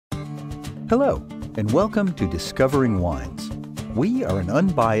Hello, and welcome to Discovering Wines. We are an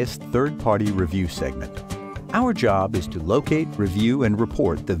unbiased third-party review segment. Our job is to locate, review, and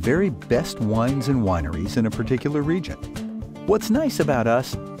report the very best wines and wineries in a particular region. What's nice about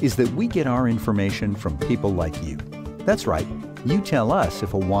us is that we get our information from people like you. That's right, you tell us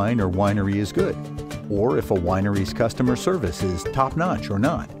if a wine or winery is good, or if a winery's customer service is top-notch or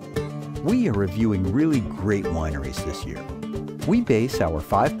not. We are reviewing really great wineries this year. We base our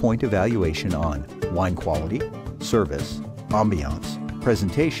 5-point evaluation on wine quality, service, ambiance,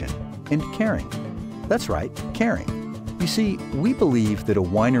 presentation, and caring. That's right, caring. You see, we believe that a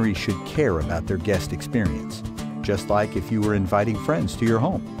winery should care about their guest experience. Just like if you were inviting friends to your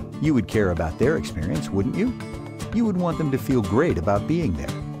home, you would care about their experience, wouldn't you? You would want them to feel great about being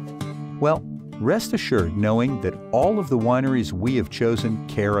there. Well, rest assured knowing that all of the wineries we have chosen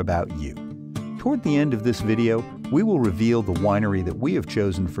care about you. Toward the end of this video, we will reveal the winery that we have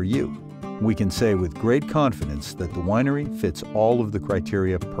chosen for you. We can say with great confidence that the winery fits all of the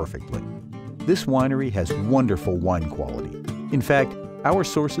criteria perfectly. This winery has wonderful wine quality. In fact, our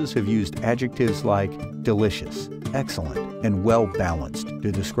sources have used adjectives like delicious, excellent, and well-balanced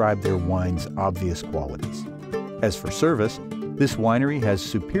to describe their wine's obvious qualities. As for service, this winery has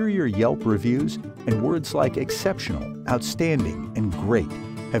superior Yelp reviews, and words like exceptional, outstanding, and great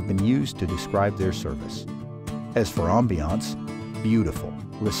have been used to describe their service. As for ambiance, beautiful,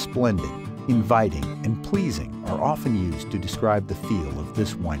 resplendent, inviting, and pleasing are often used to describe the feel of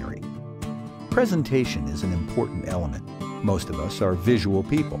this winery. Presentation is an important element. Most of us are visual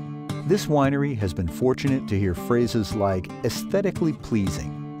people. This winery has been fortunate to hear phrases like aesthetically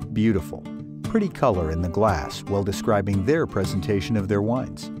pleasing, beautiful, pretty color in the glass while describing their presentation of their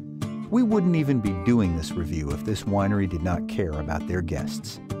wines. We wouldn't even be doing this review if this winery did not care about their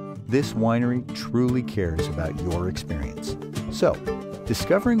guests. This winery truly cares about your experience. So,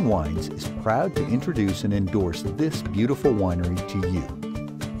 Discovering Wines is proud to introduce and endorse this beautiful winery to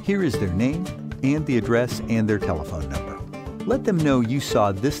you. Here is their name and the address and their telephone number. Let them know you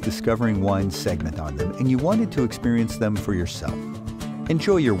saw this Discovering Wines segment on them and you wanted to experience them for yourself.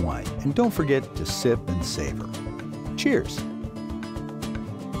 Enjoy your wine and don't forget to sip and savor. Cheers!